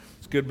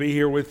Good to be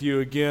here with you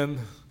again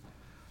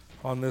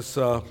on this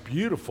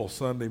beautiful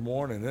Sunday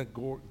morning.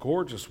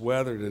 Gorgeous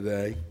weather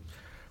today.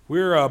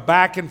 We're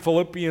back in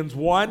Philippians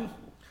 1,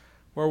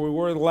 where we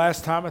were the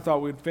last time. I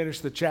thought we'd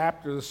finish the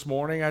chapter this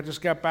morning. I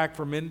just got back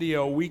from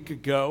India a week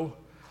ago.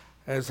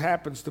 As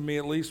happens to me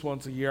at least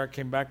once a year, I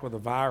came back with a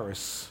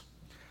virus.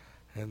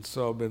 And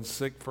so I've been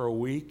sick for a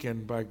week,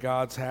 and by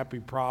God's happy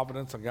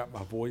providence, I got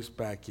my voice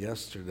back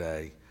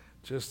yesterday,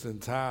 just in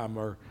time.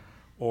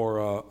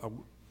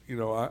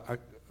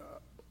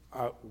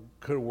 I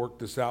could have worked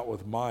this out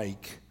with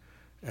Mike,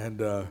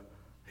 and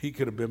he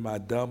could have been my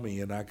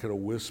dummy, and I could have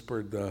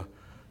whispered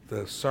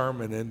the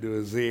sermon into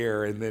his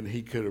ear, and then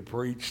he could have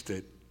preached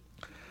it.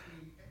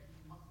 You'd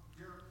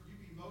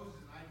be Moses,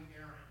 and I'd be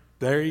Aaron.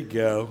 There you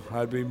go.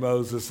 I'd be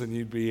Moses, and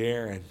you'd be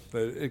Aaron.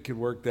 But it could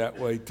work that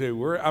way,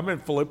 too. I'm in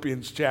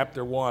Philippians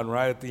chapter 1,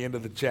 right at the end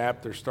of the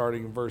chapter,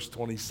 starting in verse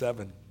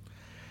 27.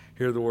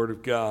 Hear the word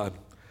of God.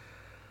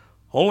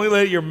 Only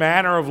let your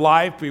manner of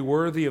life be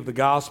worthy of the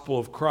gospel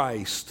of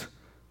Christ,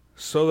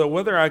 so that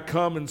whether I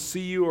come and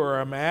see you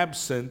or am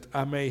absent,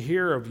 I may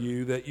hear of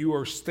you that you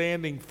are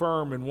standing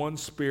firm in one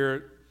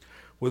spirit,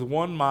 with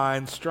one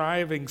mind,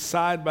 striving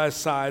side by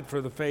side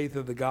for the faith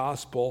of the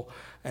gospel,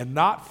 and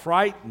not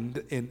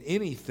frightened in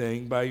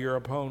anything by your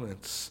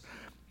opponents.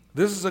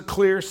 This is a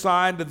clear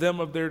sign to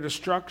them of their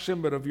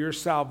destruction, but of your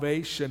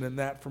salvation, and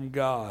that from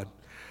God.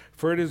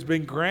 For it has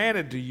been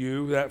granted to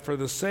you that for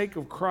the sake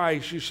of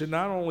Christ you should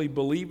not only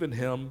believe in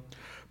him,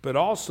 but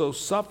also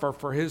suffer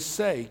for his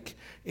sake,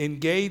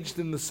 engaged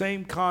in the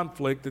same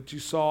conflict that you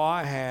saw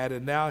I had,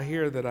 and now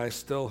hear that I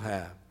still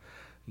have.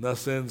 And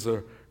thus ends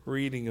a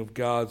reading of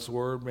God's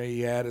word. May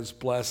he add his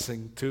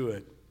blessing to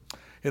it.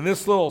 In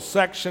this little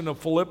section of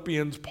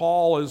Philippians,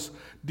 Paul is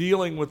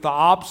dealing with the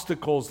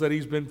obstacles that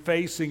he's been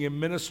facing in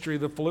ministry.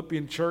 The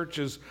Philippian church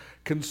is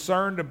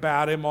concerned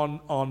about him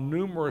on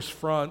numerous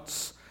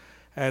fronts.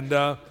 And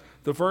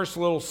the first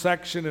little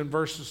section in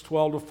verses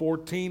 12 to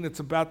 14,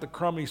 it's about the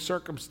crummy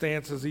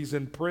circumstances. He's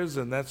in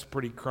prison. That's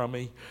pretty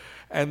crummy.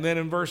 And then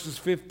in verses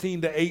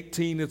 15 to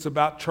 18, it's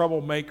about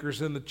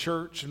troublemakers in the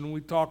church. And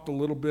we talked a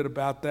little bit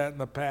about that in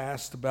the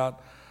past,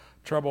 about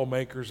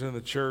troublemakers in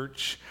the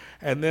church.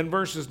 And then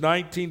verses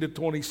 19 to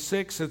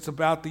 26, it's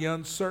about the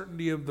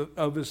uncertainty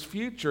of his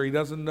future. He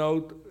doesn't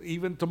know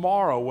even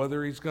tomorrow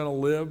whether he's going to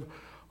live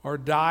or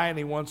die, and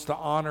he wants to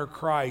honor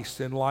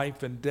Christ in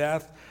life and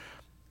death.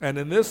 And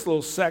in this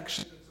little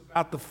section, it's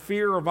about the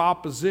fear of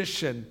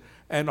opposition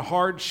and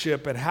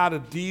hardship and how to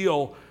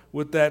deal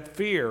with that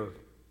fear.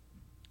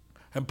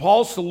 And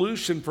Paul's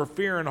solution for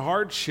fear and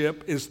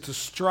hardship is to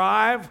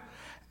strive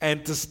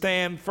and to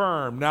stand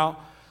firm.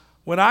 Now,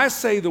 when I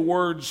say the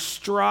word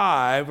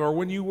strive, or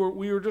when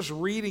we were just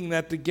reading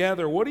that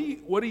together, what do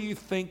you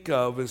think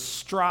of as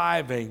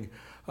striving?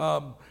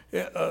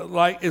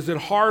 Is it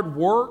hard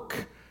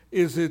work?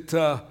 Is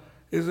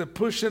it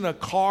pushing a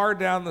car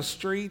down the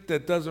street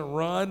that doesn't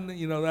run?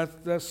 You know,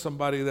 that's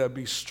somebody that'd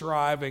be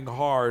striving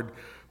hard,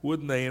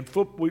 wouldn't they? And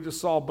we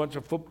just saw a bunch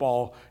of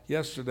football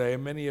yesterday,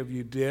 and many of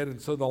you did. And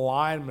so the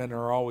linemen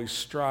are always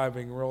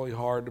striving really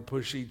hard to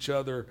push each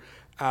other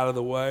out of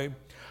the way.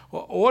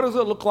 Well, what does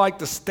it look like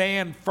to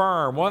stand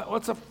firm?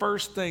 What's the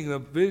first thing, the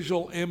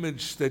visual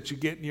image that you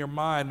get in your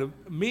mind? To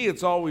me,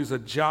 it's always a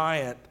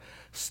giant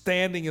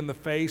standing in the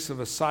face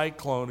of a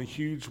cyclone, a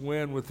huge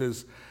wind, with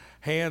his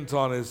hands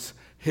on his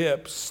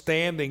hips,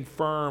 standing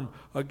firm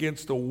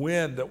against a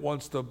wind that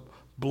wants to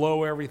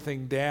blow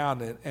everything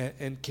down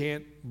and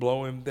can't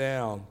blow him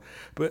down.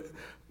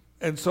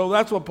 And so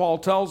that's what Paul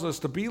tells us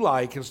to be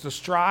like, is to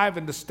strive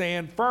and to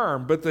stand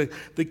firm. But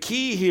the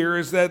key here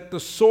is that the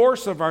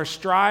source of our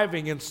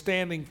striving and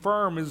standing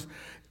firm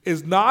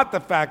is not the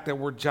fact that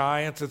we're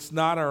giants. It's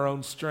not our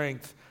own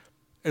strength.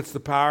 It's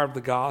the power of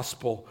the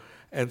gospel.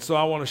 And so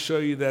I want to show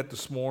you that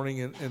this morning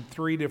in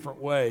three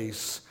different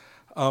ways.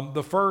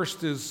 The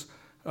first is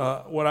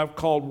what I've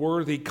called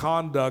worthy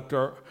conduct,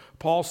 or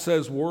Paul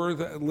says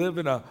live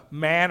in a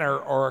manner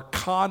or a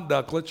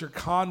conduct. Let your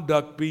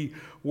conduct be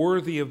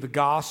worthy of the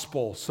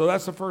gospel. So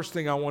that's the first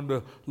thing I wanted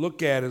to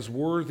look at, is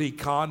worthy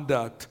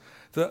conduct.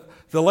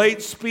 The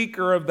late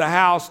Speaker of the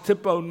House,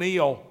 Tip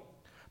O'Neill,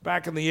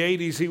 back in the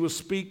 80s, he was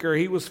Speaker.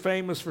 He was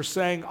famous for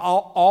saying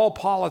all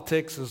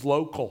politics is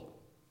local.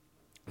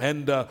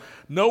 And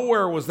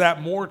nowhere was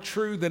that more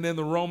true than in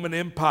the Roman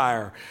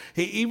Empire.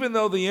 Even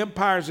though the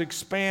empire's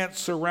expanse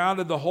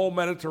surrounded the whole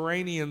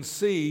Mediterranean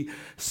Sea,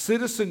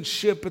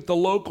 citizenship at the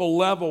local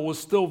level was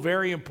still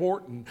very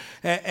important.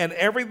 And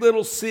every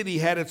little city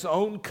had its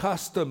own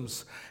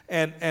customs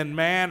and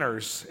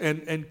manners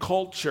and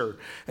culture.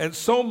 And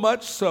so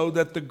much so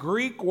that the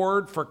Greek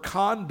word for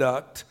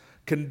conduct,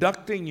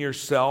 conducting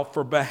yourself,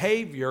 for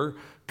behavior,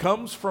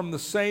 comes from the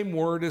same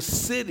word as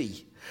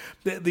city.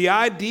 The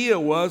idea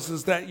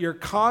is that your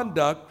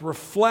conduct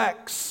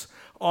reflects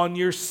on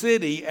your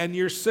city and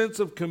your sense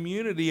of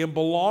community and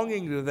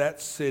belonging to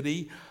that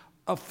city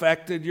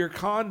affected your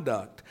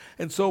conduct.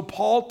 And so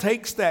Paul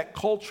takes that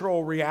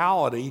cultural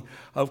reality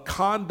of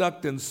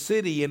conduct in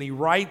city and he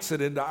writes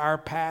it into our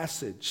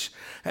passage.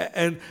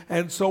 And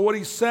so what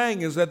he's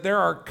saying is that there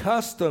are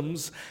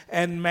customs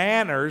and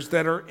manners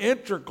that are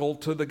integral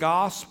to the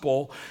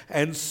gospel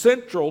and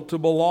central to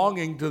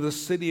belonging to the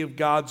city of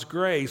God's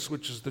grace,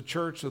 which is the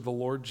church of the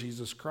Lord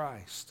Jesus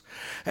Christ.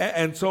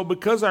 And so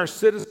because our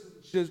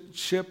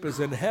citizenship is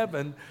in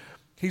heaven,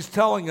 he's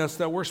telling us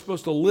that we're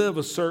supposed to live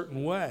a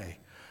certain way.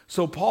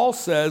 So Paul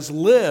says,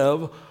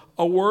 live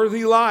a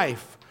worthy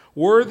life,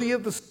 worthy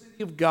of the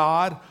city of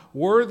God,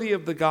 worthy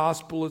of the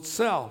gospel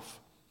itself.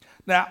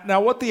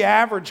 Now, what the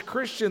average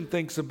Christian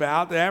thinks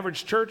about, the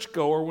average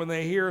churchgoer, when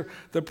they hear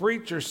the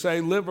preacher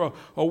say, live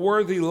a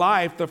worthy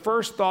life, the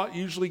first thought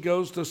usually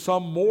goes to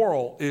some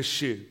moral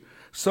issue,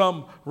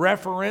 some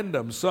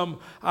referendum, some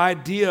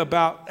idea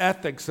about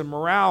ethics and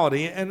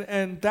morality.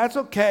 And that's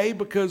okay,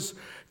 because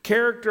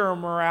character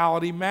and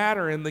morality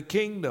matter in the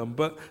kingdom,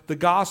 but the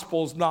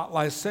gospel is not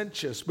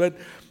licentious. But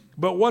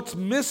what's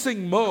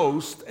missing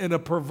most in a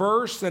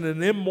perverse and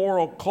an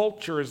immoral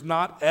culture is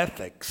not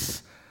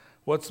ethics.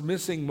 What's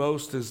missing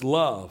most is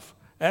love.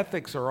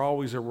 Ethics are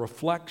always a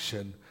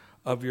reflection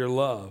of your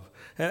love.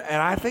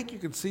 And I think you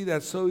can see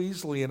that so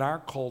easily in our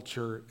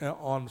culture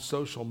on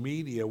social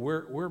media.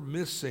 We're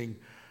missing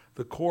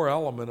the core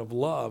element of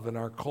love in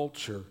our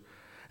culture.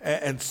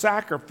 And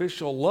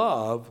sacrificial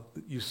love,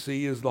 you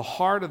see, is the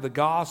heart of the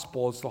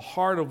gospel. It's the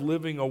heart of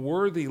living a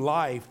worthy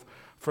life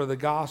for the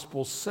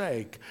gospel's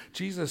sake.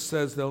 Jesus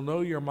says they'll know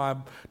you're my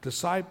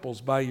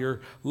disciples by your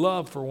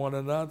love for one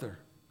another.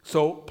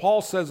 So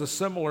Paul says a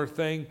similar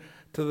thing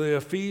to the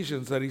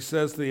Ephesians that he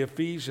says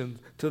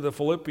to the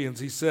Philippians.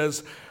 He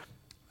says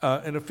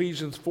in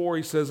Ephesians 4,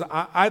 he says,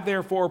 I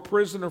therefore, a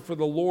prisoner for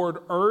the Lord,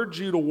 urge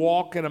you to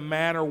walk in a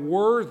manner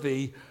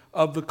worthy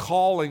of the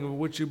calling of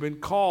which you've been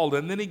called.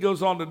 And then he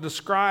goes on to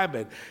describe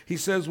it. He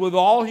says, with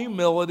all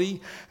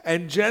humility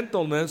and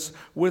gentleness,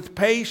 with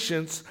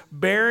patience,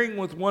 bearing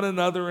with one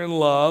another in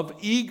love,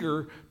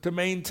 eager to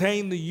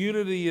maintain the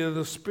unity of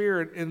the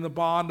Spirit in the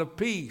bond of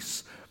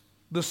peace.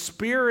 The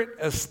Spirit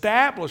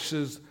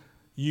establishes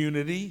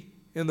unity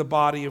in the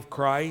body of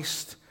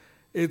Christ.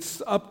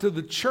 It's up to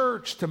the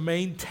church to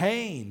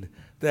maintain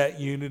that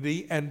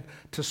unity and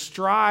to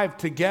strive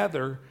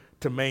together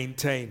to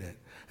maintain it.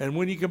 And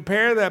when you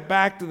compare that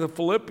back to the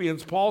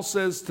Philippians, Paul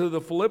says to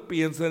the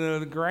Philippians that in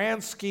the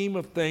grand scheme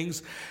of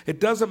things, it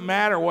doesn't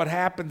matter what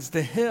happens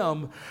to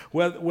him,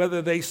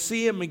 whether they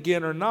see him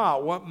again or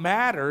not. What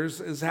matters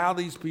is how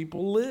these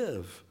people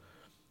live.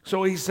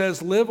 So he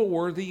says, live a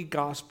worthy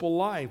gospel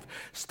life,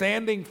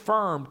 standing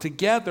firm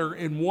together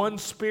in one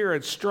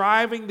spirit,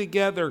 striving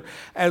together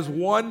as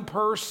one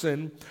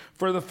person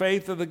for the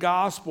faith of the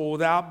gospel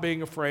without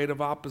being afraid of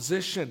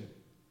opposition.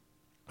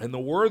 And the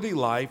worthy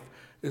life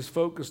is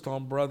focused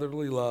on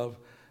brotherly love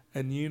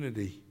and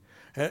unity.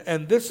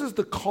 And this is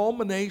the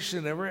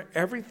culmination of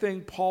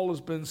everything Paul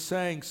has been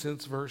saying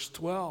since verse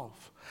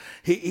 12.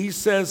 He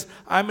says,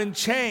 I'm in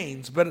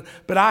chains, but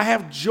I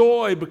have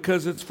joy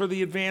because it's for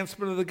the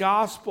advancement of the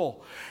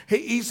gospel.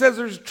 He says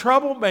there's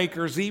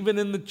troublemakers even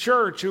in the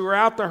church who are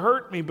out to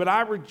hurt me, but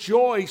I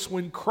rejoice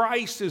when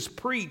Christ is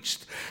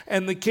preached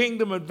and the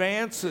kingdom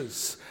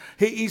advances.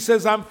 He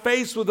says I'm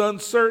faced with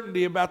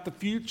uncertainty about the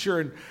future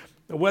and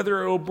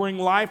whether it will bring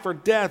life or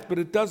death, but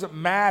it doesn't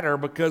matter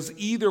because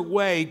either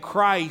way,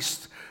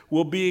 Christ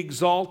will be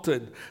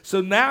exalted. So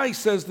now he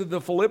says to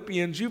the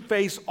Philippians, you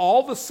face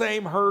all the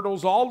same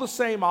hurdles, all the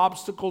same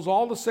obstacles,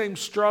 all the same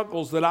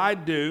struggles that I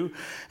do.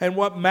 And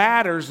what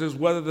matters is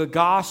whether the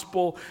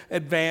gospel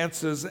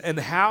advances, and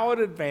how it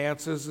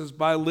advances is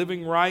by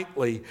living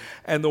rightly.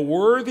 And the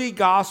worthy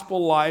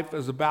gospel life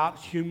is about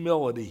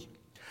humility,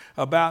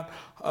 about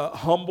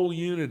humble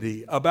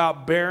unity,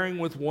 about bearing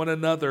with one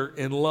another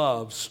in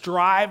love,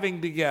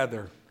 striving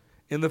together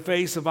in the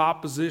face of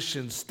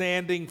opposition,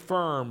 standing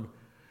firm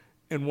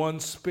in one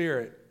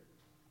spirit.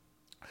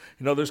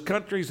 You know, there's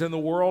countries in the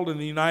world, in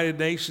the United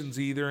Nations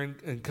either,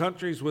 and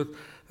countries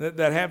that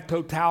have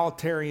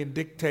totalitarian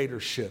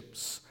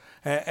dictatorships.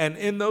 And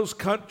in those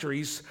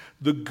countries,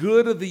 the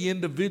good of the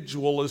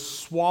individual is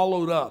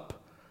swallowed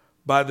up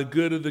by the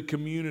good of the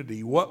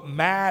community. What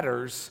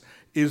matters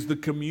is the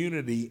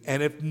community,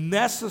 and if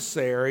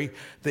necessary,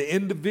 the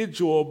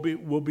individual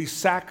will be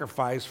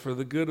sacrificed for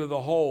the good of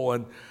the whole.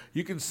 And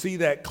you can see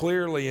that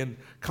clearly in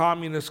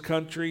communist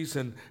countries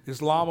and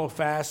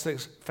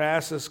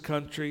Islamofascist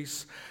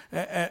countries.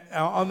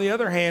 On the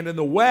other hand, in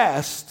the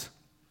West,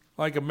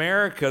 like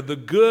America, the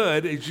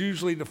good is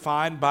usually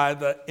defined by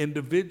the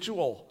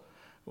individual.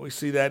 We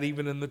see that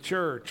even in the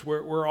church.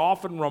 We're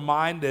often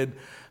reminded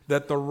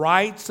that the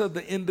rights of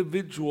the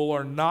individual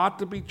are not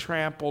to be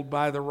trampled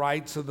by the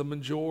rights of the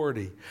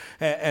majority.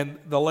 And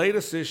the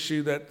latest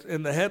issue that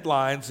in the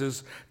headlines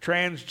is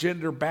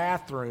transgender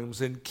bathrooms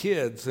and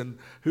kids and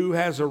who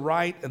has a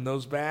right in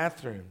those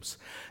bathrooms.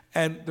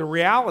 And the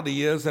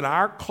reality is, in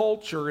our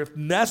culture, if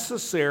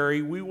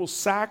necessary, we will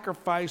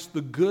sacrifice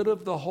the good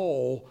of the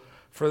whole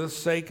for the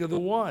sake of the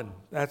one.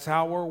 That's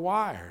how we're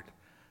wired.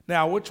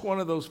 Now, which one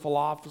of those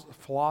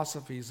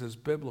philosophies is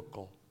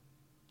biblical?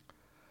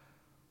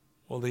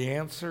 Well, the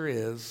answer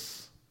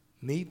is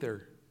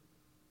neither.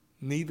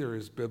 Neither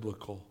is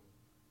biblical.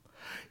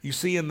 You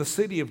see, in the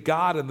city of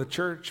God, in the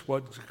church,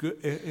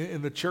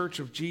 in the church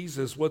of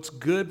Jesus, what's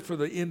good for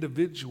the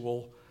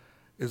individual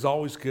is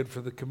always good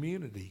for the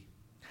community.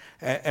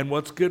 And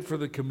what's good for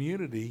the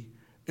community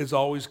is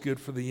always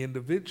good for the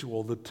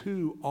individual. The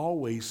two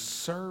always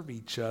serve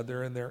each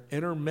other, and they're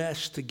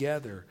intermeshed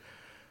together.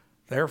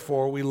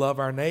 Therefore, we love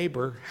our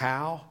neighbor.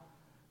 How?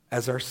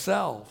 As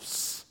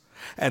ourselves.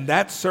 And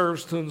that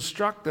serves to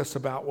instruct us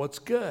about what's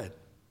good.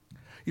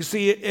 You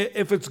see,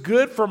 if it's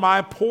good for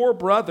my poor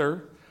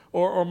brother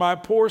or my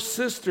poor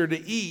sister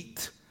to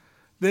eat,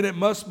 then it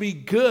must be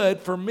good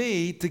for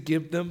me to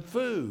give them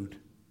food.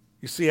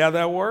 You see how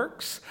that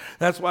works?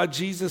 That's why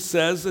Jesus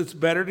says it's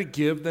better to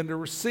give than to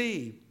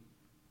receive.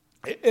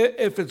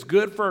 If it's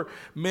good for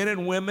men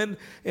and women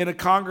in a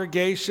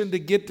congregation to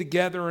get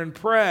together and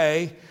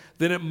pray,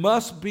 then it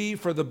must be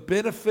for the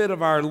benefit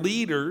of our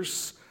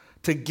leaders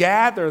to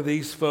gather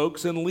these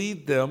folks and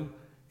lead them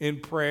in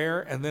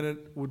prayer, and then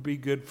it would be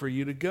good for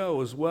you to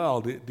go as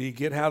well. Do you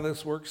get how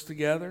this works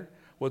together?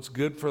 What's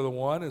good for the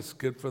one is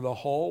good for the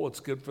whole. What's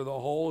good for the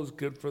whole is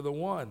good for the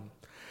one.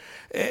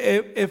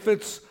 If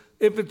it's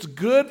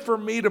good for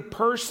me to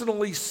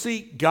personally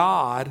seek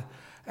God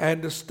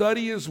and to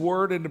study His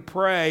Word and to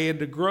pray and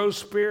to grow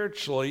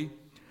spiritually,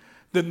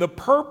 then the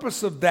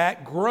purpose of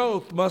that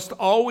growth must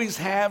always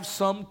have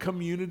some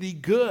community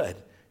good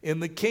in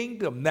the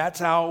kingdom. That's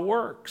how it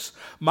works.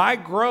 My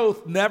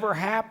growth never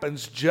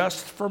happens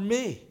just for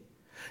me.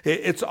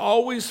 It's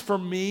always for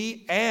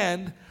me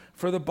and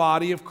for the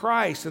body of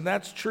Christ, and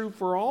that's true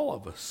for all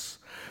of us.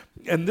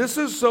 And this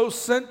is so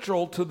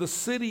central to the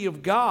city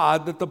of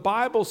God that the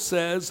Bible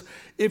says,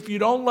 if you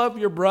don't love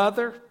your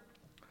brother,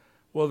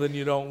 well, then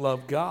you don't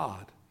love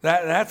God.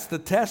 That's the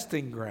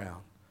testing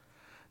ground.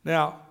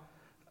 Now,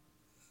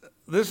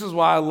 this is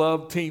why I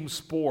love team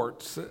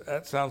sports.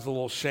 That sounds a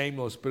little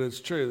shameless, but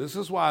it's true. This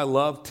is why I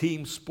love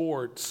team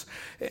sports,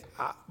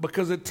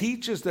 because it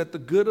teaches that the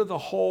good of the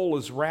whole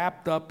is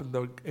wrapped up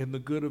in the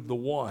good of the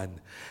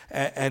one.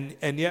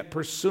 And yet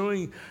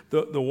pursuing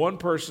the one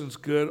person's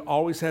good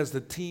always has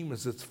the team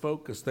as its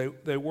focus.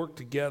 They work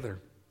together.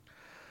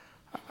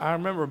 I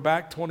remember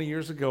back 20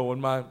 years ago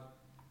when my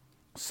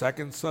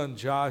second son,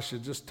 Josh,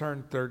 had just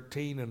turned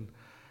 13, and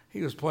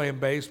he was playing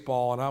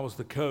baseball, and I was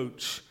the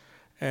coach.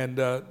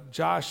 And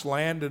Josh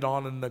landed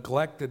on a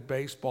neglected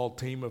baseball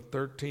team of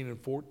 13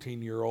 and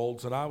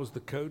 14-year-olds, and I was the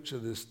coach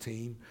of this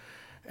team.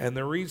 And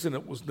the reason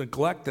it was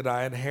neglected,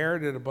 I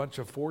inherited a bunch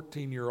of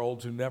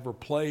 14-year-olds who never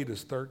played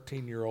as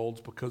 13-year-olds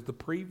because the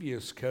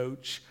previous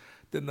coach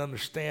didn't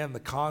understand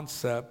the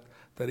concept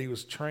that he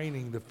was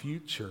training the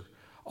future.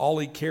 All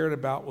he cared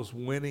about was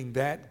winning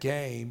that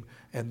game,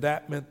 and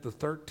that meant the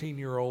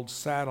 13-year-olds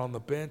sat on the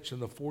bench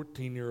and the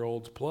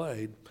 14-year-olds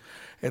played.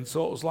 And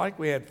so it was like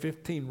we had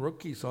 15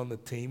 rookies on the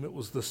team. It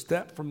was the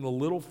step from the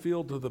little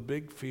field to the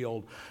big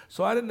field.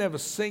 So I didn't have a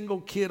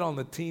single kid on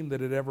the team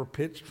that had ever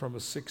pitched from a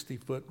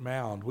 60-foot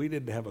mound. We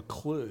didn't have a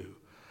clue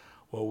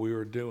what we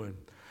were doing.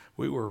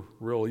 We were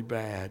really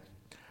bad.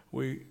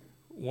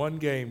 One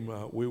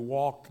game, we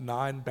walked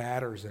 9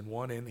 batters in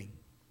one inning.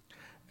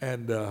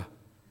 And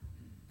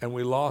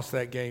we lost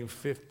that game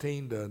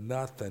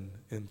 15-0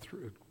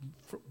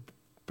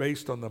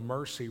 based on the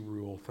mercy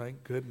rule,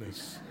 thank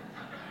goodness.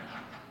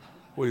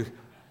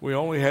 We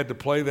only had to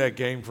play that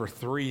game for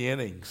 3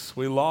 innings.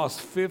 We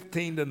lost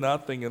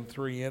 15-0 in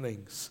 3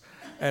 innings.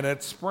 And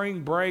at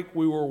spring break,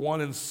 we were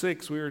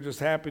 1-6. We were just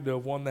happy to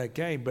have won that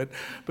game.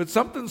 But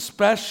something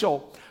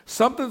special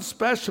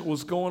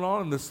was going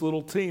on in this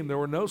little team. There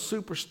were no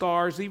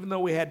superstars, even though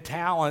we had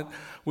talent.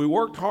 We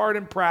worked hard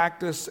in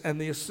practice, and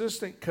the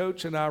assistant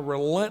coach and I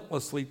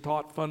relentlessly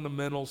taught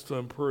fundamentals to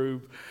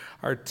improve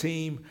our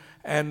team.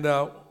 And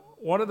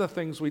one of the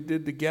things we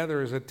did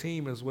together as a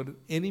team is when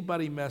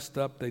anybody messed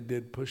up, they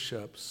did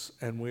push-ups,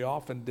 and we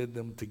often did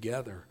them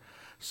together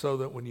so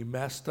that when you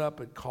messed up,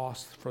 it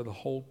cost for the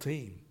whole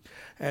team.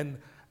 And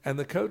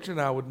the coach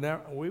and I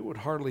would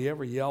hardly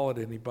ever yell at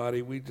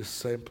anybody. We'd just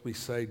simply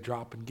say,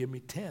 drop and give me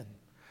 10.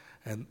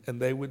 And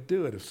they would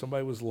do it. If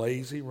somebody was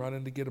lazy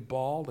running to get a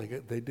ball,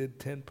 they did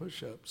 10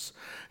 push-ups.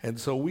 And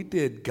so we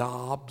did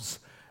gobs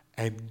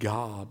and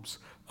gobs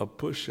of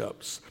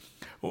push-ups.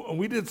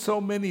 We did so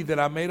many that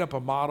I made up a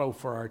motto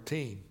for our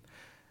team.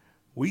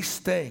 We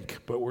stink,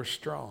 but we're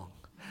strong.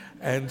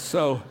 And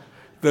so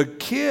the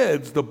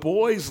kids, the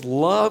boys,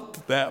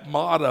 loved that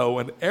motto.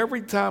 And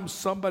every time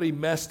somebody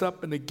messed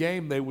up in the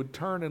game, they would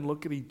turn and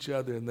look at each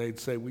other and they'd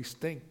say, we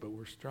stink, but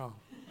we're strong.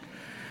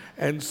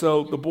 And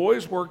so the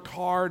boys worked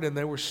hard and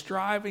they were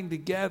striving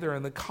together,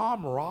 and the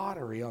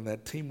camaraderie on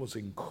that team was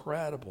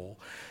incredible.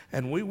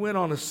 And we went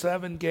on a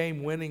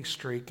 7-game winning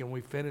streak, and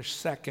we finished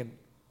second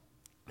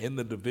in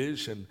the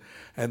division,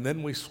 and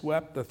then we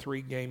swept the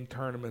 3-game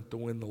tournament to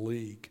win the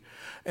league.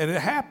 And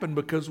it happened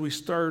because we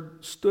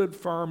stood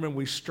firm and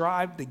we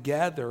strived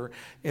together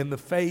in the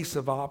face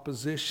of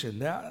opposition.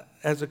 Now,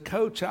 as a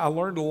coach, I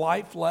learned a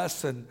life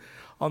lesson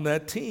on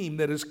that team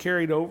that is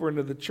carried over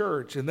into the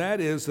church, and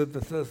that is that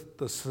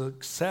the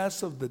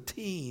success of the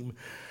team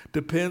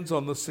depends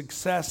on the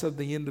success of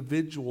the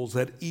individuals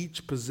at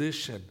each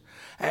position,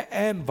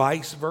 and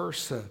vice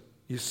versa.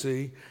 You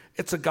see,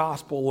 it's a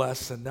gospel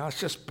lesson. Now, it's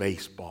just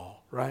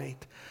baseball,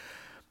 right?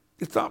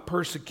 It's not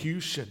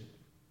persecution.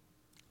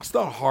 It's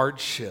not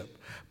hardship.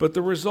 But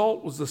the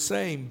result was the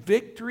same.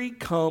 Victory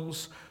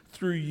comes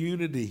through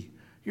unity.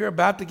 You're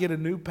about to get a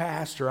new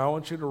pastor. I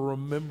want you to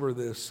remember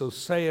this, so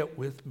say it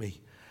with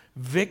me.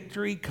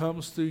 Victory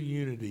comes through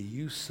unity.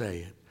 You say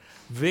it.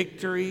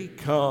 Victory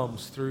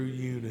comes through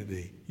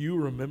unity. You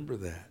remember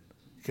that.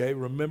 Okay,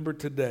 remember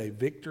today.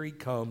 Victory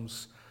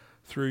comes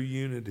through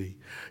unity.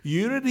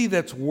 Unity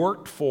that's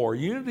worked for.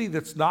 Unity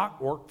that's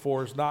not worked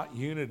for is not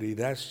unity.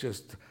 That's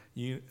just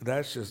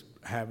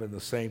having the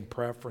same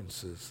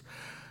preferences.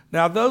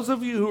 Now, those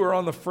of you who are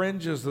on the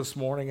fringes this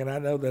morning, and I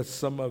know that's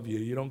some of you,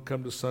 you don't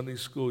come to Sunday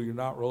school, you're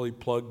not really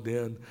plugged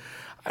in.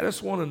 I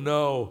just want to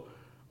know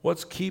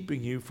what's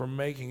keeping you from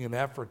making an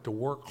effort to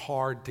work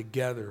hard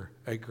together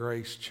at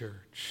Grace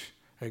Church,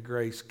 at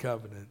Grace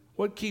Covenant.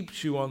 What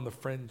keeps you on the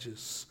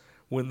fringes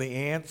when the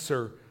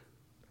answer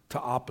to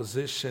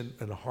opposition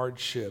and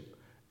hardship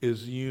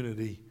is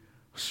unity,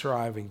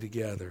 striving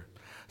together?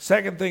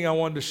 Second thing I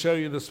wanted to show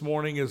you this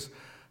morning is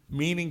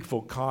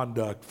meaningful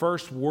conduct.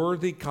 First,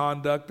 worthy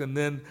conduct, and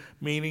then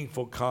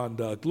meaningful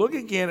conduct. Look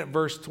again at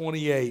verse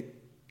 28.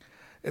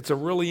 It's a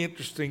really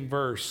interesting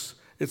verse.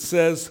 It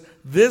says,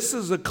 "This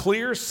is a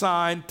clear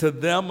sign to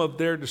them of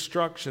their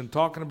destruction,"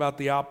 talking about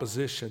the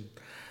opposition.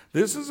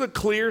 "This is a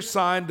clear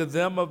sign to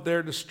them of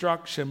their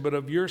destruction, but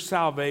of your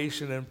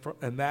salvation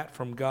and that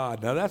from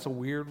God." Now, that's a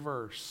weird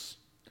verse.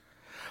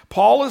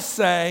 Paul is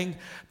saying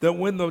that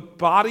when the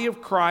body of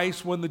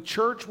Christ, when the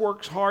church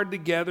works hard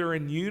together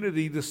in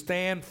unity to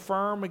stand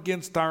firm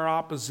against our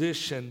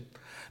opposition,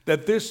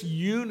 that this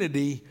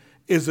unity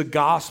is a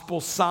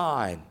gospel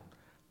sign.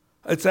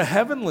 It's a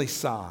heavenly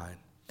sign.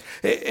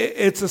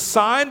 It's a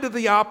sign to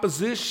the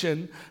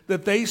opposition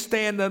that they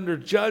stand under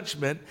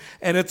judgment,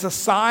 and it's a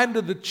sign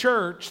to the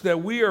church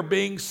that we are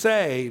being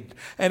saved,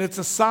 and it's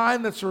a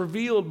sign that's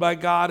revealed by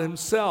God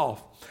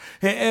Himself.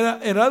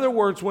 In other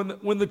words,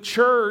 when the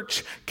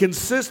church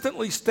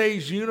consistently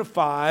stays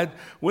unified,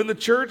 when the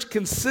church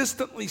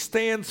consistently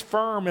stands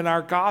firm in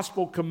our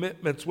gospel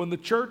commitments, when the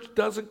church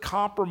doesn't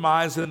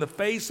compromise in the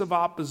face of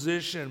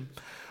opposition,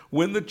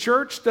 when the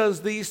church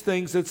does these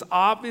things, it's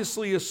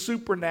obviously a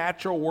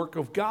supernatural work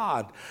of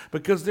God,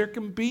 because there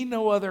can be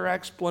no other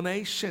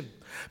explanation.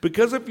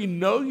 Because if you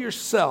know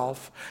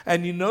yourself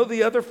and you know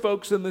the other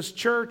folks in this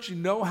church, you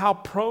know how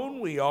prone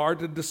we are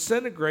to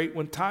disintegrate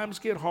when times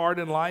get hard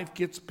and life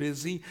gets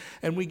busy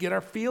and we get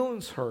our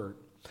feelings hurt.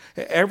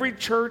 Every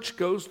church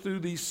goes through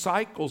these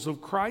cycles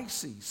of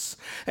crises,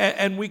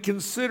 and we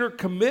consider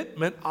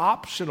commitment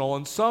optional,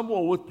 and some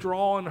will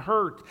withdraw and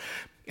hurt.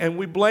 And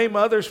we blame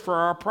others for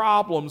our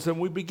problems, and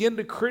we begin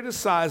to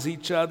criticize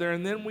each other,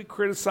 and then we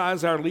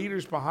criticize our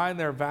leaders behind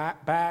their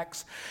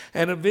backs,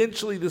 and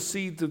eventually the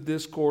seeds of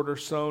discord are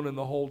sown and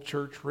the whole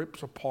church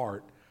rips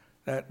apart.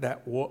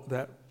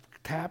 That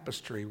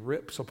tapestry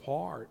rips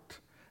apart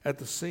at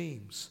the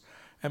seams.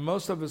 And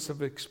most of us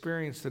have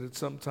experienced it at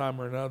some time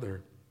or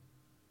another.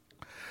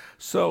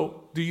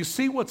 So, do you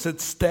see what's at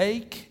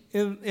stake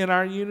in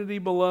our unity,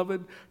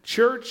 beloved?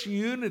 Church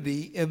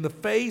unity in the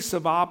face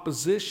of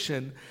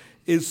opposition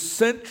is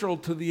central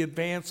to the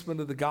advancement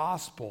of the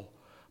gospel,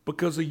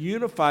 because a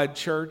unified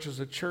church is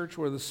a church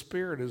where the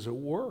Spirit is at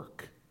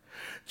work.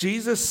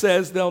 Jesus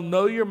says, "They'll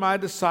know you're my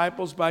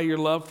disciples by your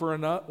love for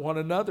one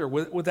another."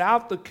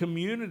 Without the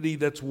community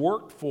that's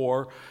worked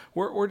for,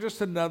 we're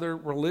just another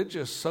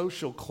religious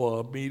social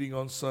club meeting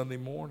on Sunday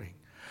morning.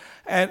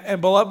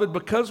 And beloved,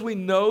 because we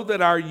know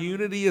that our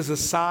unity is a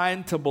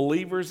sign to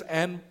believers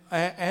and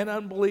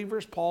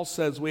unbelievers, Paul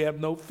says we have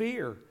no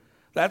fear.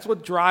 That's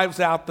what drives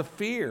out the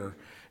fear,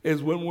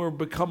 is when we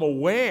become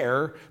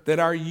aware that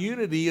our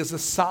unity is a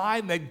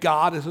sign that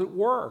God is at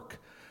work.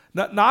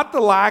 Not the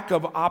lack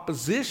of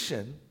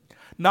opposition,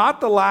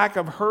 not the lack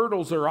of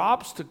hurdles or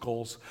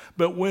obstacles,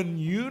 but when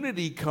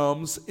unity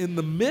comes in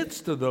the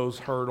midst of those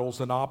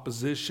hurdles and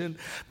opposition,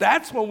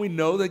 that's when we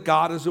know that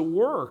God is at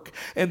work.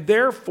 And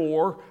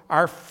therefore,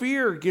 our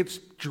fear gets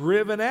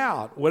driven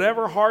out.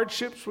 Whatever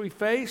hardships we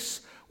face,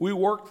 we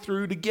work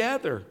through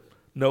together.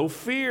 No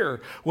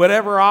fear.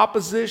 Whatever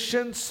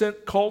opposition,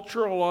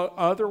 cultural or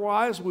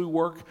otherwise, we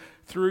work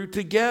through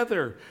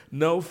together.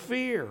 No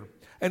fear.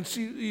 And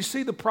so you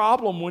see the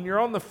problem when you're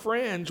on the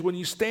fringe, when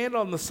you stand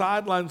on the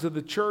sidelines of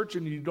the church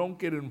and you don't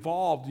get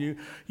involved,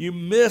 you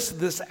miss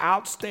this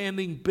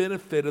outstanding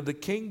benefit of the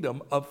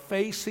kingdom of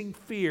facing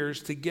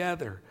fears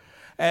together.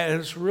 And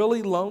it's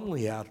really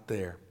lonely out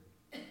there.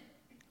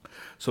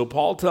 So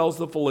Paul tells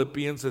the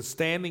Philippians that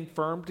standing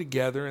firm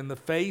together in the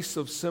face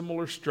of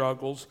similar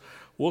struggles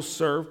will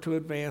serve to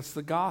advance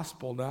the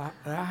gospel. Now,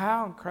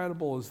 how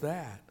incredible is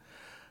that?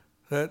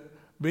 That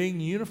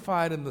being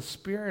unified in the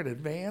Spirit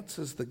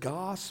advances the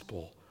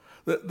gospel.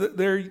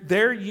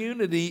 Their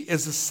unity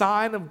is a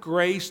sign of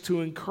grace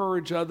to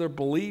encourage other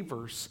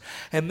believers.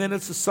 And then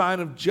it's a sign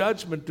of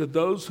judgment to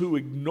those who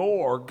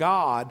ignore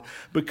God,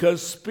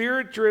 because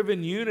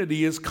Spirit-driven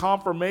unity is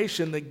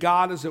confirmation that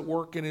God is at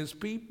work in His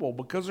people,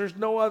 because there's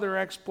no other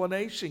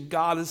explanation.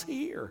 God is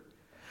here.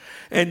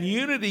 And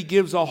unity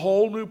gives a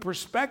whole new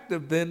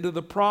perspective then to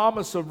the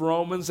promise of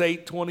Romans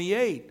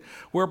 8:28,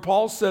 where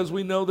Paul says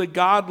we know that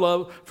God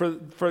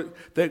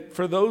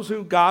for those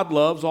who God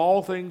loves,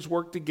 all things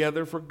work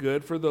together for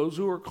good for those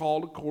who are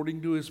called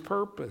according to His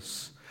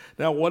purpose.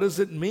 Now, what does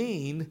it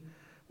mean?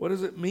 What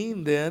does it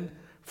mean then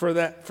for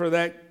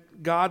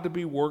that God to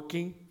be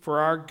working for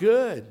our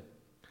good?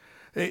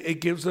 It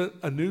gives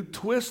a new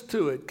twist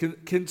to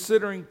it.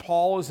 Considering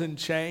Paul is in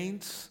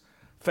chains,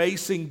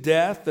 facing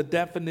death, the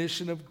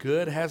definition of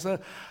good has a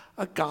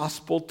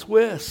gospel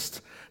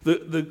twist.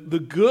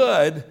 The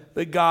good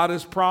that God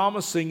is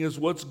promising is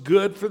what's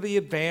good for the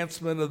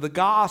advancement of the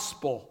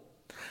gospel.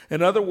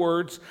 In other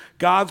words,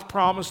 God's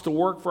promise to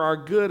work for our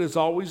good is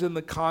always in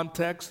the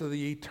context of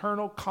the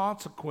eternal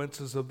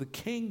consequences of the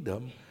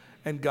kingdom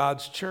and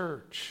God's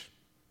church.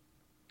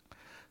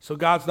 So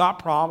God's not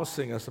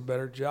promising us a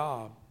better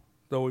job,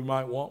 though we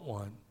might want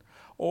one.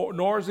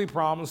 Nor is He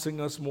promising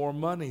us more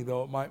money,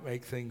 though it might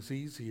make things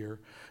easier.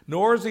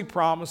 Nor is He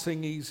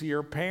promising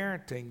easier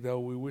parenting, though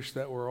we wish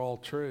that were all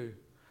true.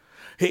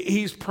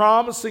 He's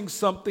promising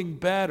something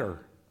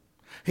better.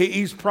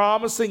 He's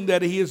promising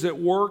that He is at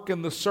work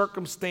in the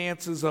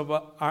circumstances of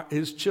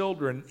His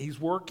children. He's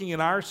working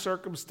in our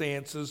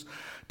circumstances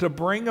to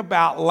bring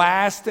about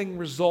lasting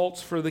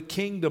results for the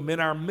kingdom in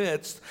our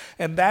midst.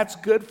 And that's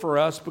good for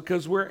us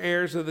because we're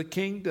heirs of the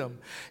kingdom.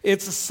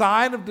 It's a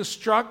sign of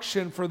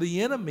destruction for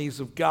the enemies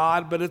of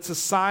God, but it's a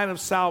sign of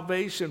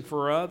salvation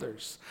for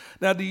others.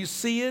 Now, do you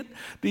see it?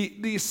 Do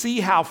you see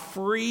how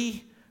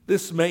free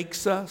this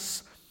makes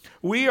us?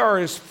 We are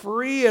as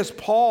free as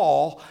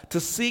Paul to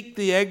seek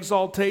the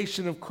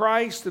exaltation of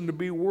Christ and to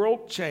be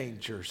world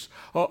changers,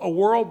 a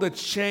world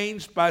that's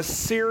changed by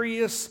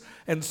serious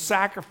and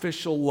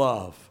sacrificial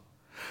love.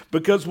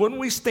 Because when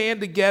we stand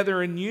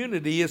together in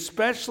unity,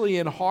 especially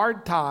in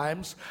hard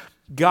times,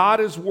 God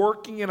is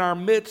working in our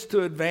midst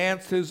to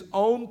advance His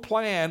own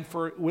plan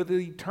with an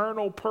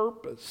eternal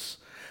purpose.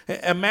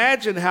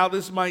 Imagine how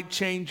this might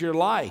change your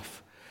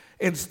life.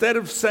 Instead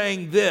of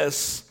saying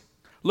this,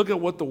 look at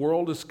what the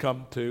world has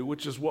come to,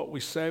 which is what we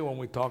say when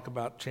we talk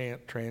about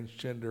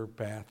transgender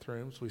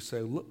bathrooms. We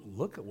say,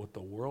 look at what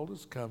the world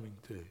is coming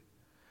to.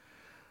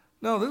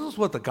 No, this is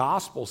what the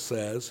gospel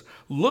says.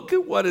 Look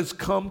at what has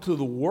come to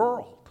the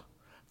world.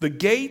 The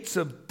gates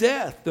of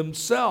death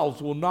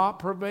themselves will not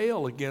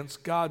prevail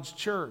against God's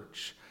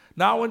church,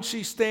 not when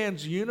she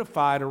stands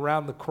unified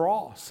around the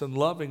cross and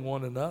loving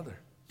one another.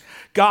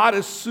 God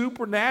is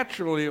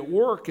supernaturally at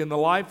work in the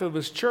life of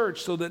His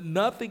church so that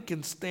nothing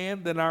can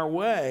stand in our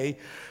way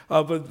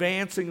of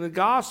advancing the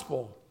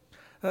gospel.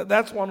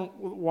 That's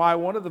why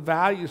one of the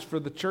values for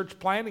the church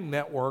planning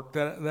network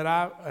that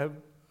I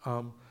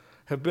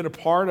have been a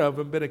part of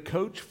and been a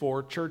coach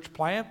for, Church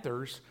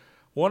Planters,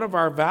 one of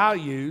our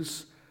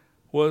values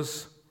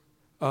was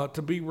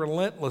to be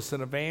relentless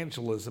in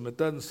evangelism. It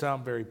doesn't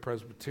sound very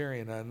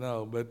Presbyterian, I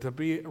know, but to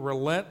be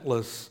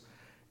relentless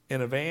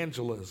in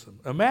evangelism.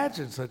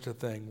 Imagine such a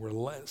thing.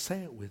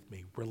 Say it with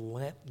me.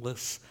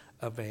 Relentless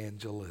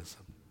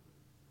evangelism.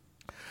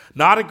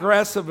 Not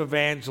aggressive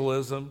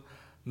evangelism,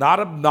 not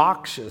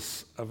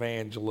obnoxious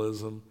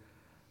evangelism,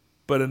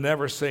 but a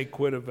never say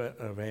quit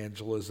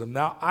evangelism.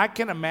 Now, I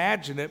can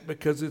imagine it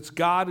because it's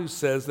God who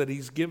says that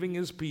He's giving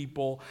His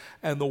people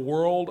and the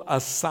world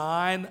a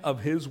sign of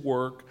His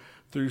work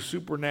through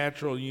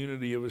supernatural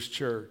unity of His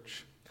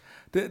church.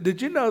 Did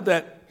you know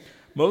that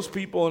most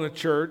people in a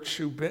church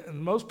who've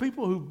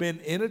been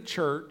in a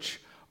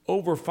church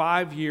over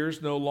 5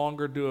 years no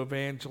longer do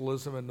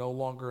evangelism and no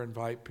longer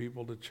invite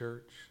people to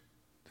church?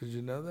 Did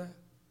you know that?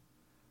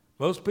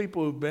 Most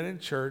people who've been in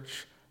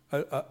church,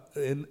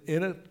 in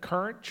a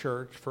current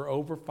church for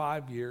over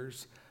 5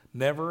 years,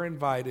 never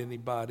invite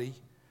anybody,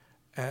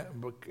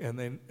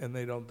 and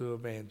they don't do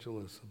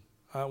evangelism.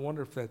 I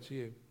wonder if that's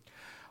you.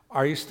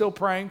 Are you still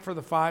praying for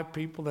the 5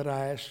 people that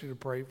I asked you to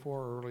pray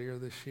for earlier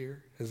this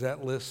year? Is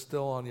that list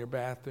still on your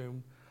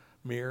bathroom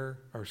mirror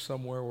or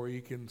somewhere where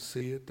you can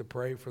see it, to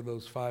pray for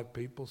those 5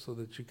 people so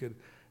that you could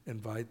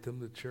invite them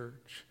to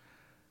church?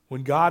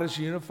 When God is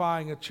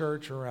unifying a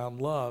church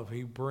around love,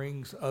 He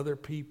brings other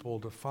people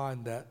to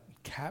find that,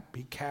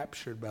 be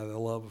captured by the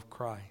love of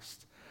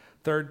Christ.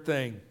 Third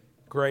thing,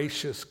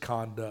 gracious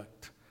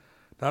conduct.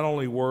 Not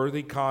only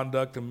worthy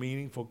conduct and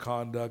meaningful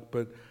conduct,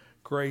 but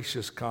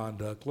gracious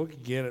conduct. Look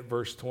again at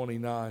verse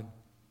 29.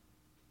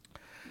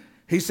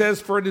 He says,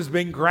 "For it has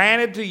been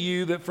granted to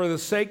you that for the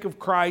sake of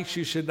Christ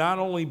you should not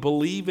only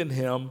believe in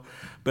Him,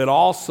 but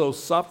also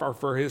suffer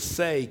for His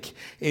sake,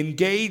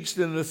 engaged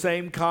in the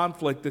same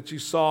conflict that you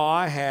saw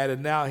I had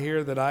and now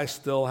hear that I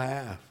still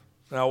have."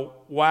 Now,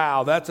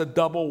 wow, that's a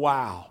double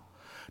wow.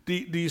 Do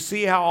you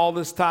see how all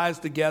this ties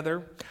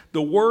together?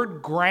 The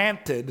word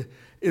granted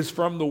is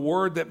from the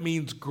word that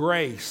means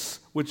grace,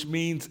 which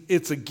means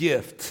it's a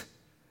gift.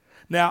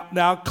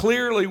 Now,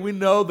 clearly we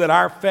know that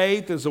our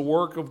faith is a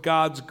work of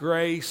God's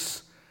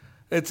grace.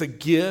 It's a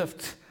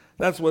gift.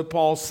 That's what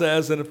Paul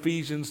says in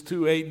Ephesians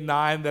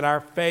 2:8-9, that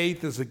our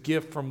faith is a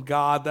gift from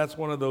God. That's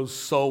one of those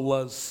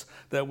solas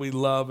that we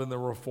love in the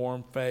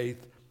Reformed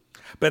faith.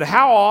 But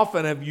how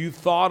often have you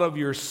thought of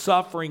your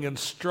suffering and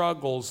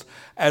struggles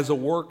as a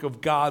work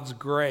of God's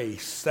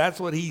grace?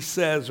 That's what he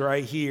says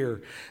right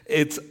here.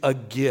 It's a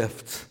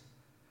gift.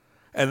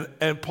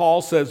 And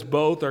Paul says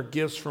both are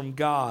gifts from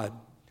God.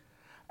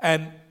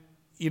 And,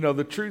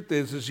 the truth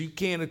is you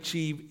can't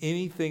achieve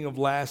anything of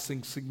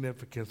lasting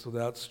significance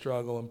without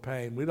struggle and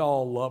pain. We'd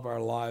all love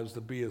our lives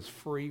to be as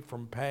free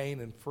from pain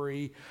and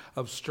free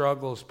of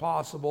struggle as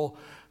possible.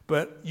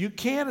 But you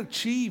can't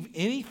achieve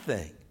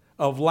anything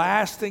of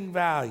lasting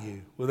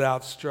value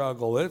without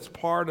struggle. It's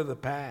part of the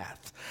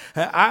path.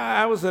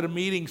 I was at a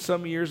meeting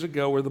some years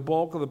ago where the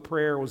bulk of the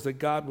prayer was that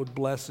God would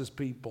bless his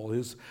people,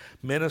 his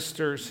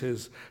ministers,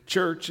 his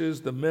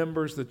churches, the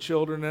members, the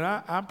children. And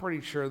I'm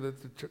pretty sure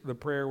that the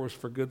prayer was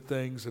for good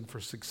things and for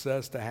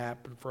success to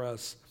happen for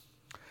us.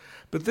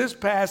 But this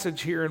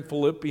passage here in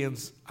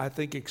Philippians, I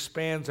think,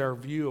 expands our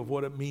view of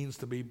what it means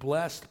to be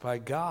blessed by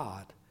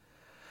God.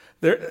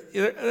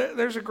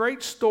 There's a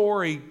great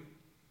story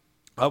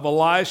of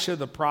Elisha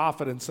the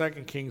prophet in 2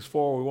 Kings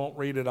 4. We won't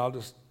read it. I'll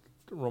just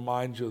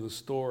remind you of the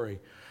story.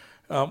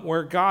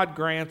 Where God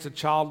grants a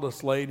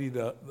childless lady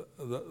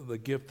the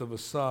gift of a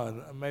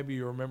son. Maybe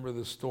you remember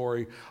the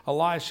story.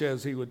 Elisha,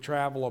 as he would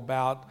travel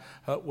about,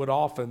 would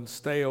often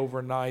stay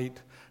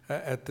overnight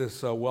at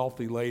this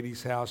wealthy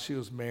lady's house. She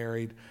was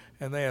married,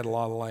 and they had a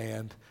lot of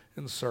land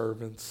and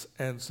servants.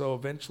 And so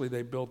eventually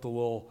they built a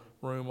little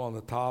room on the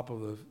top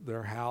of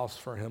their house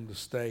for him to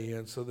stay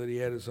in, so that he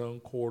had his own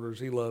quarters.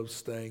 He loved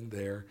staying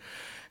there.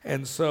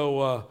 And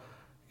so,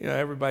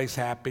 everybody's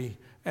happy.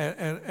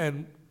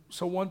 And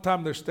so one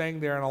time they're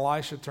staying there, and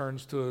Elisha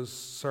turns to his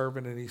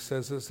servant and he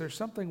says, "Is there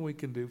something we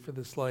can do for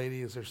this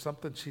lady? Is there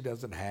something she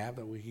doesn't have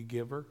that we could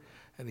give her?"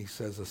 And he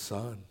says, "A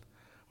son.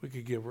 We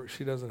could give her.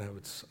 She doesn't have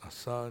a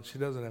son. She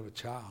doesn't have a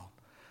child."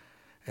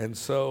 And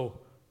so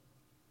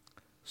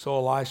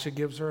Elisha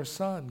gives her a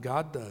son.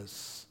 God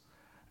does.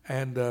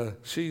 And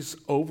she's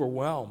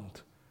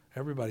overwhelmed.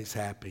 Everybody's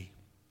happy.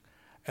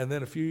 And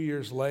then a few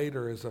years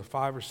later, as a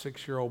 5 or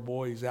 6 year old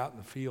boy, he's out in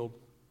the field,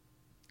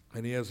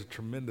 and he has a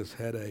tremendous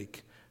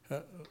headache,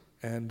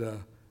 and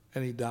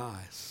he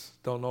dies.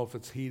 Don't know if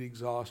it's heat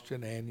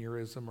exhaustion,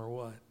 aneurysm, or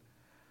what.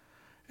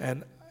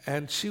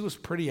 And she was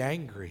pretty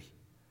angry.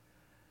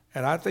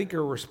 And I think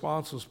her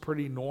response was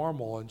pretty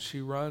normal. And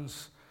she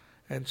runs,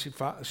 and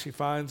she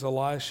finds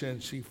Elisha,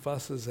 and she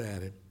fusses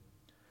at him.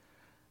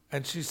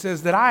 And she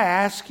says, "Did I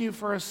ask you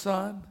for a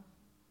son?"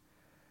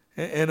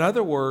 In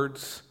other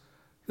words,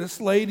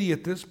 this lady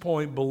at this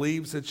point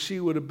believes that she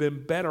would have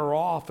been better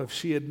off if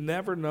she had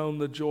never known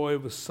the joy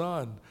of a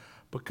son,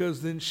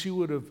 because then she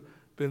would have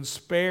been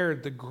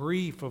spared the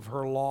grief of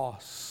her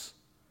loss.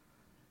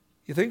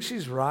 You think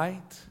she's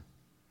right?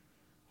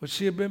 Would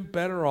she have been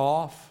better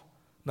off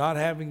not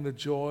having the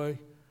joy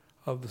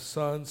of the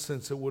son,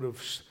 since it would have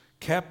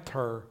kept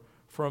her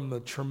from the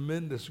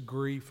tremendous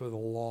grief of the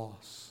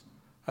loss?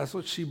 That's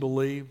what she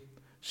believed.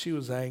 She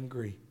was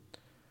angry.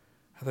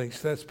 I think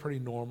that's a pretty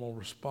normal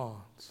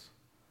response.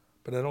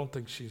 But I don't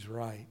think she's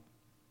right.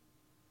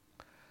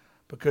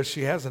 Because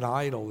she has an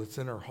idol that's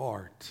in her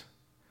heart.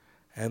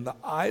 And the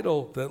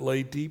idol that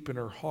lay deep in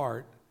her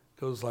heart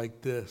goes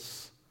like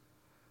this.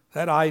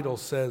 That idol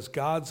says,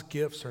 God's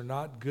gifts are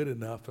not good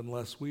enough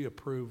unless we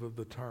approve of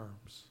the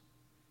terms.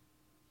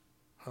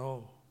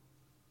 Oh,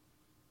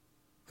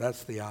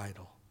 that's the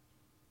idol.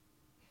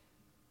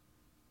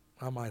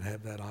 I might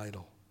have that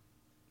idol.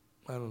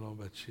 I don't know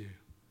about you.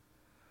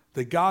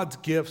 That God's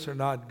gifts are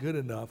not good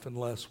enough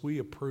unless we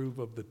approve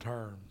of the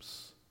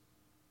terms.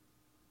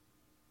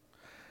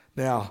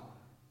 Now,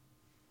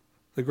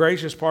 the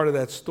gracious part of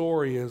that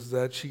story is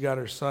that she got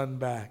her son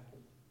back.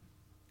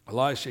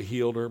 Elisha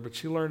healed her, but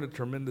she learned a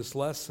tremendous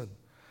lesson.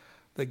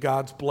 That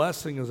God's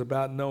blessing is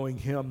about knowing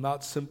him,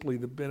 not simply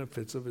the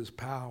benefits of his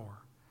power.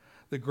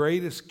 The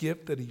greatest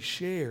gift that he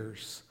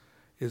shares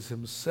is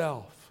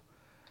himself.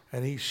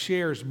 And he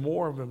shares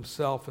more of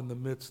himself in the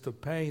midst of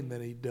pain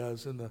than he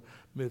does in the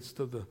midst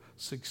of the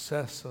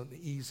success and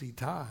easy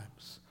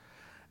times.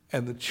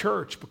 And the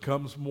church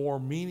becomes more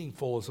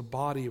meaningful as a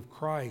body of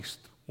Christ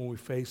when we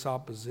face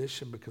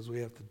opposition, because we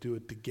have to do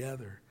it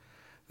together,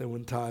 than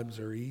when times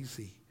are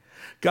easy.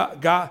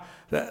 God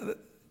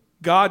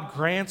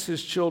grants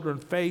his children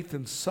faith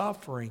and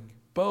suffering,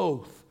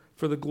 both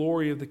for the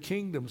glory of the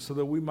kingdom, so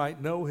that we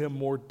might know him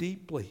more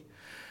deeply.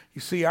 You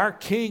see, our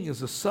King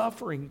is a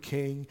suffering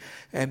King,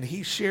 and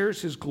he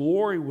shares his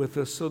glory with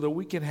us so that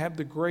we can have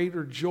the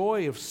greater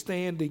joy of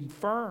standing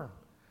firm.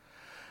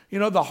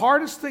 The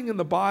hardest thing in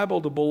the Bible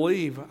to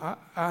believe,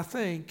 I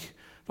think,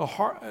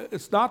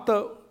 it's not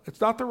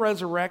the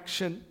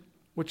resurrection,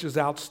 which is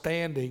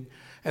outstanding,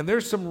 and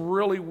there's some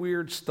really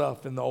weird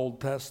stuff in the Old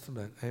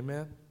Testament.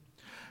 Amen?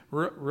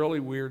 Really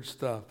weird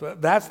stuff.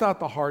 That's not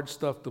the hard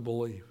stuff to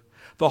believe.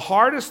 The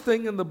hardest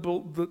thing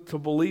to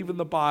believe in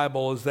the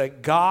Bible is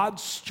that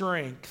God's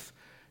strength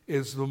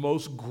is the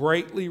most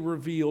greatly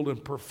revealed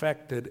and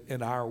perfected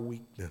in our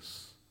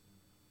weakness.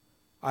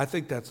 I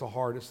think that's the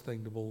hardest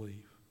thing to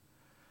believe.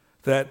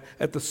 That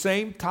at the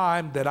same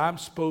time that I'm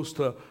supposed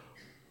to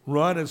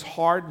run as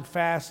hard and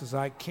fast as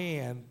I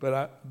can,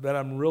 but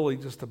I'm really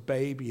just a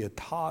baby, a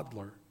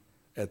toddler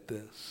at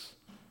this.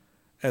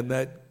 And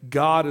that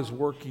God is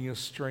working His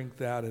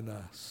strength out in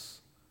us.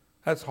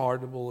 That's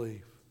hard to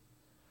believe.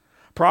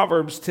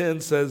 Proverbs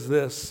 10 says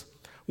this,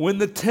 when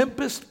the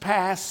tempest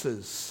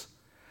passes,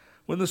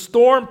 when the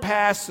storm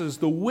passes,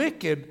 the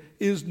wicked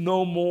is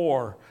no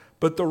more,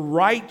 but the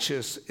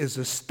righteous is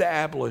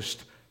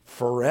established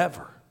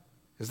forever.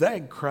 Is that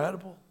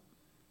incredible?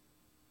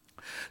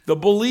 The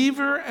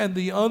believer and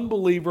the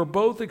unbeliever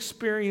both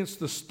experience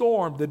the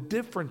storm. The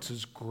difference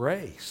is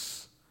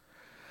grace.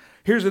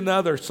 Here's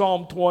another,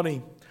 Psalm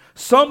 20.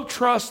 Some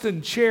trust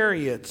in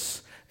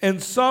chariots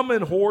and some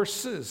in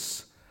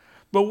horses,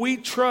 but we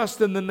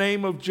trust in the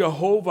name of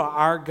Jehovah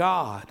our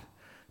God.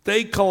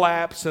 They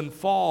collapse and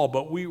fall,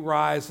 but we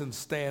rise and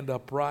stand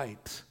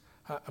upright.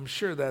 I'm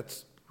sure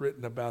that's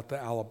written about the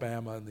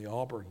Alabama and the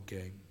Auburn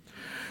game.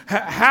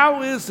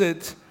 How is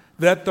it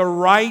that the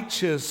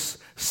righteous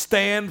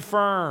stand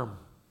firm?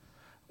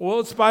 Well,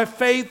 it's by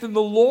faith in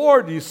the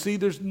Lord. You see,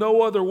 there's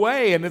no other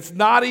way. And it's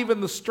not even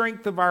the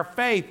strength of our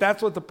faith.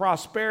 That's what the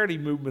prosperity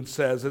movement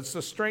says. It's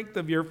the strength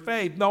of your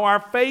faith. No,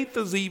 our faith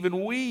is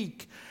even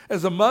weak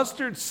as a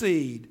mustard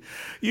seed.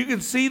 You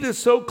can see this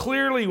so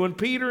clearly when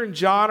Peter and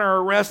John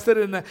are arrested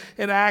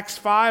in Acts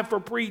 5 for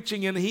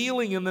preaching and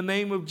healing in the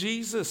name of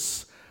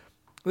Jesus.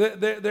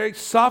 They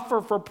suffer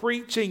for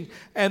preaching,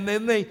 and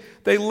then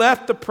they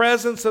left the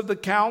presence of the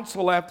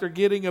council after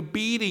getting a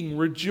beating,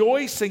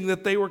 rejoicing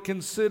that they were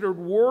considered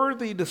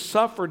worthy to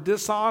suffer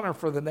dishonor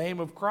for the name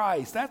of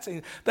Christ.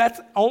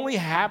 That only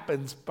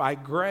happens by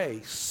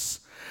grace.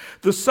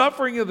 The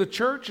suffering of the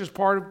church is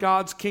part of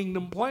God's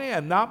kingdom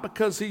plan, not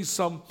because He's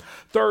some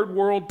third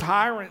world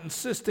tyrant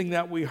insisting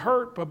that we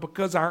hurt, but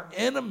because our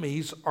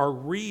enemies are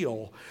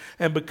real,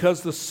 and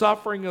because the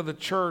suffering of the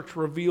church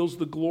reveals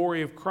the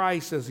glory of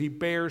Christ as He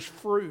bears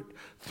fruit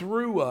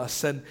through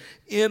us and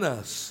in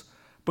us.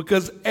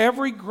 Because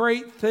every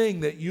great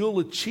thing that you'll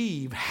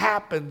achieve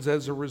happens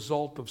as a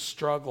result of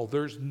struggle.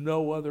 There's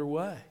no other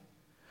way.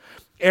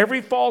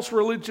 Every false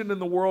religion in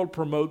the world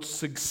promotes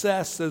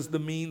success as the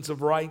means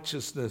of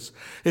righteousness.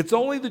 It's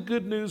only the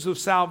good news of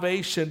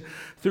salvation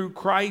through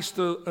Christ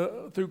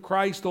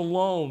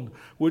alone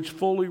which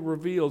fully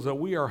reveals that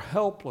we are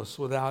helpless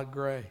without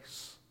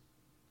grace.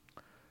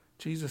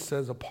 Jesus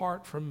says,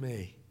 apart from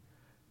me,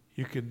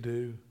 you can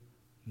do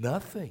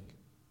nothing.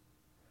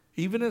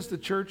 Even as the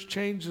church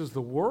changes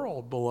the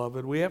world,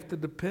 beloved, we have to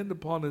depend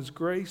upon His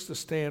grace to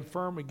stand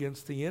firm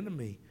against the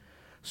enemy,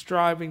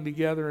 striving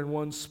together in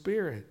one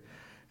spirit.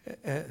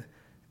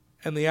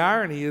 And the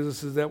irony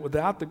is that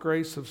without the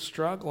grace of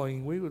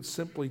struggling, we would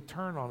simply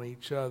turn on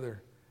each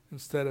other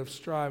instead of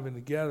striving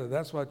together.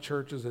 That's why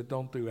churches that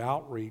don't do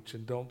outreach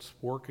and don't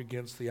work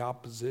against the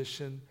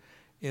opposition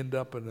end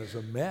up as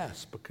a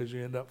mess, because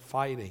you end up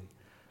fighting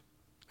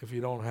if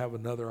you don't have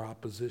another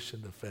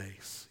opposition to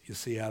face. You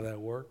see how that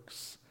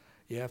works?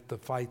 You have to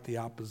fight the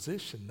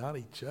opposition, not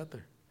each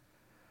other.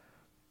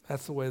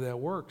 That's the way that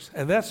works.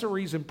 And that's the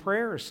reason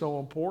prayer is so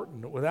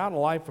important. Without a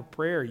life of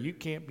prayer, you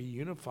can't be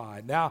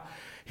unified. Now,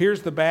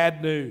 here's the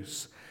bad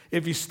news.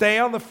 If you stay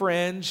on the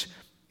fringe,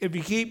 if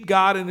you keep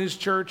God and His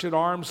church at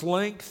arm's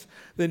length,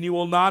 then you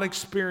will not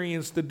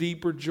experience the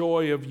deeper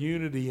joy of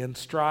unity and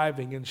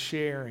striving and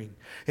sharing.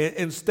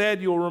 Instead,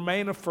 you'll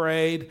remain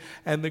afraid,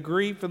 and the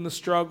grief and the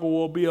struggle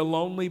will be a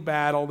lonely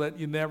battle that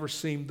you never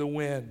seem to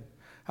win.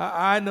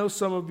 I know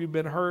some of you have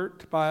been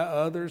hurt by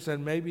others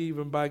and maybe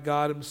even by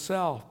God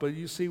Himself. But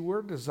you see,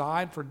 we're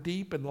designed for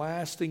deep and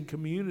lasting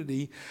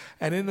community.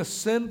 And in a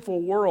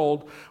sinful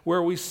world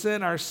where we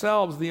sin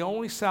ourselves, the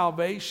only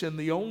salvation,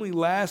 the only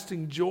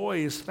lasting joy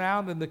is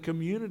found in the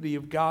community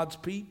of God's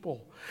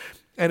people.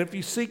 And if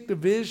you seek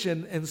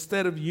division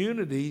instead of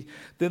unity,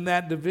 then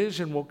that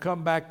division will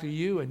come back to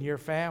you and your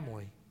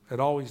family. It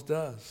always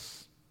does.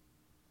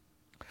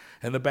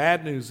 And the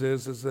bad news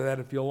is that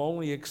if you'll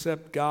only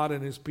accept God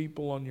and His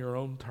people on your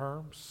own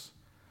terms,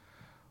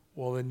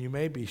 well, then you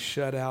may be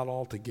shut out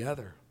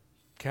altogether,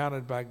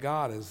 counted by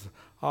God as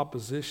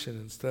opposition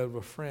instead of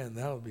a friend.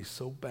 That would be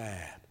so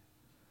bad.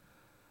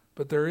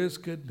 But there is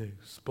good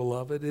news,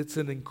 beloved. It's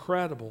an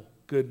incredible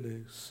good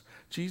news.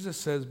 Jesus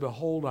says,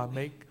 behold, I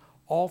make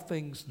all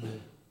things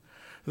new.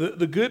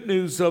 The good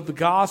news of the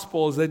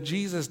gospel is that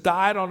Jesus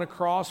died on a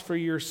cross for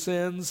your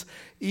sins,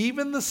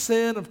 even the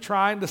sin of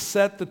trying to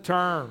set the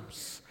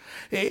terms,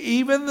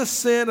 even the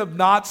sin of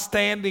not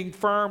standing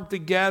firm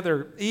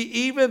together,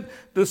 even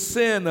the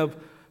sin of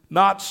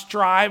not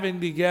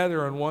striving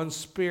together in one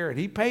spirit.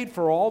 He paid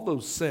for all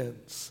those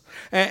sins.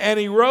 And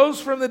He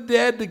rose from the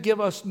dead to give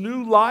us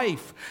new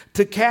life,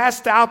 to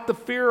cast out the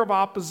fear of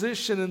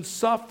opposition and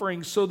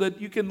suffering so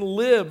that you can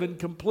live in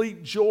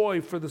complete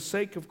joy for the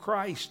sake of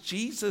Christ.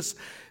 Jesus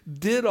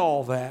did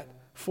all that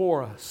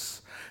for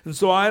us. And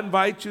so I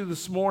invite you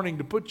this morning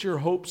to put your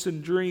hopes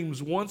and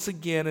dreams once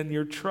again and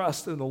your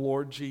trust in the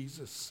Lord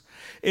Jesus.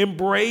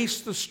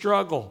 Embrace the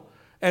struggle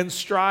and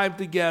strive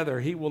together.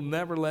 He will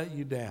never let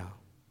you down.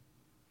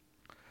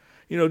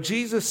 You know,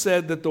 Jesus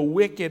said that the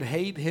wicked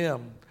hate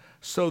him,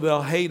 so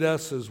they'll hate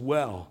us as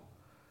well.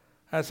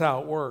 That's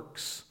how it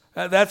works.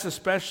 That's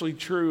especially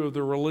true of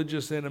the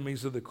religious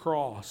enemies of the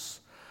cross.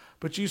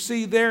 But you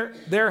see,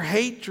 their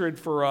hatred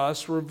for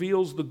us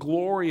reveals the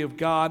glory of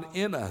God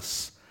in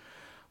us.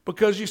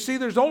 Because you see,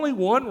 there's only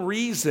one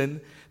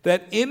reason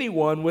that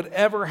anyone would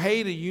ever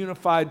hate a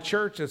unified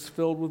church that's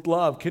filled with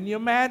love. Can you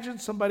imagine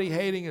somebody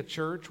hating a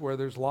church where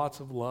there's lots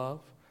of love?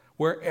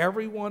 Where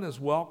everyone is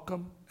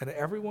welcome and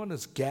everyone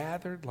is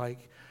gathered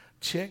like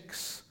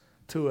chicks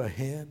to a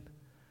hen?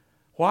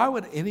 Why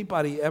would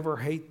anybody ever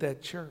hate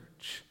that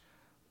church?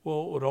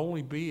 Well, it would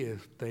only be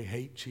if they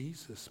hate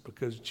Jesus,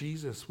 because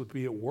Jesus would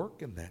be at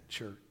work in that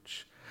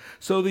church.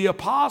 So the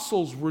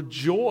apostles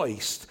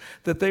rejoiced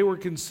that they were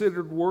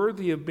considered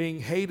worthy of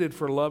being hated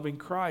for loving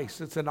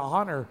Christ. It's an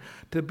honor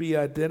to be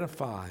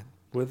identified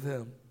with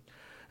him.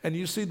 And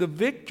you see, the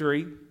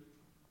victory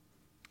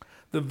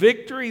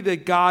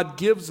that God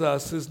gives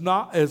us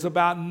is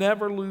about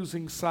never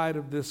losing sight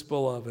of this,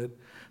 beloved,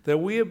 that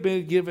we have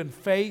been given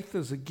faith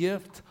as a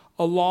gift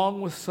along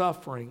with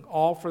suffering,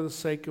 all for the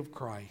sake of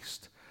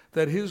Christ,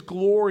 that his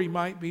glory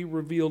might be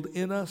revealed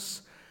in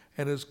us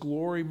and his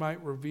glory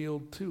might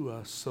reveal to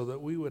us, so that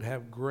we would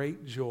have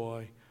great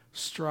joy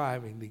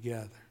striving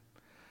together.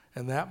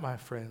 And that, my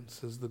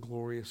friends, is the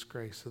glorious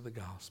grace of the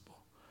gospel.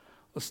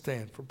 Let's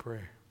stand for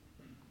prayer.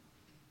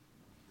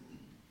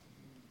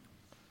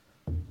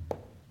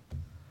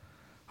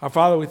 Our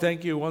Father, we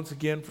thank you once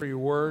again for your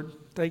word.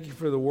 Thank you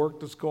for the work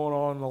that's going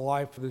on in the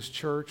life of this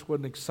church. What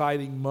an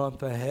exciting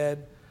month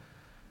ahead.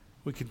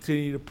 We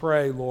continue to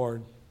pray,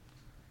 Lord,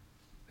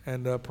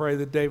 and pray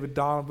that David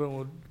Donovan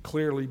would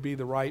clearly be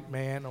the right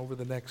man over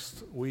the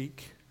next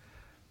week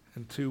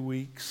and 2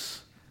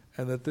 weeks,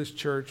 and that this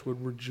church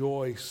would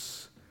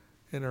rejoice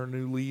in our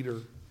new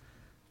leader.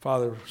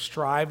 Father,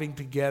 striving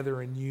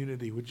together in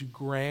unity. Would you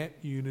grant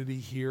unity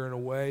here in a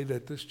way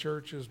that this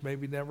church has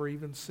maybe never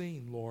even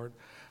seen, Lord?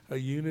 A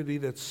unity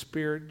that's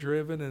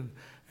spirit-driven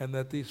and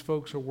that these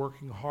folks are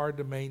working hard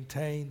to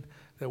maintain,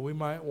 that we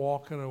might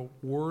walk in a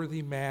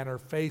worthy manner,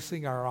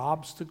 facing our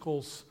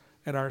obstacles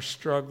and our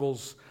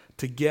struggles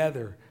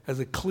together as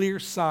a clear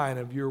sign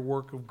of your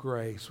work of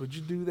grace. Would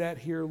you do that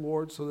here,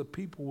 Lord, so that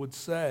people would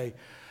say,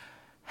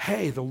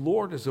 hey, the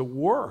Lord is at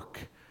work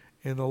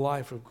in the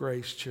life of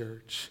Grace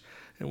Church.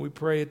 And we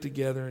pray it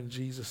together in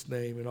Jesus'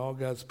 name. And all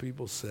God's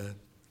people said,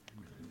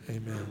 amen.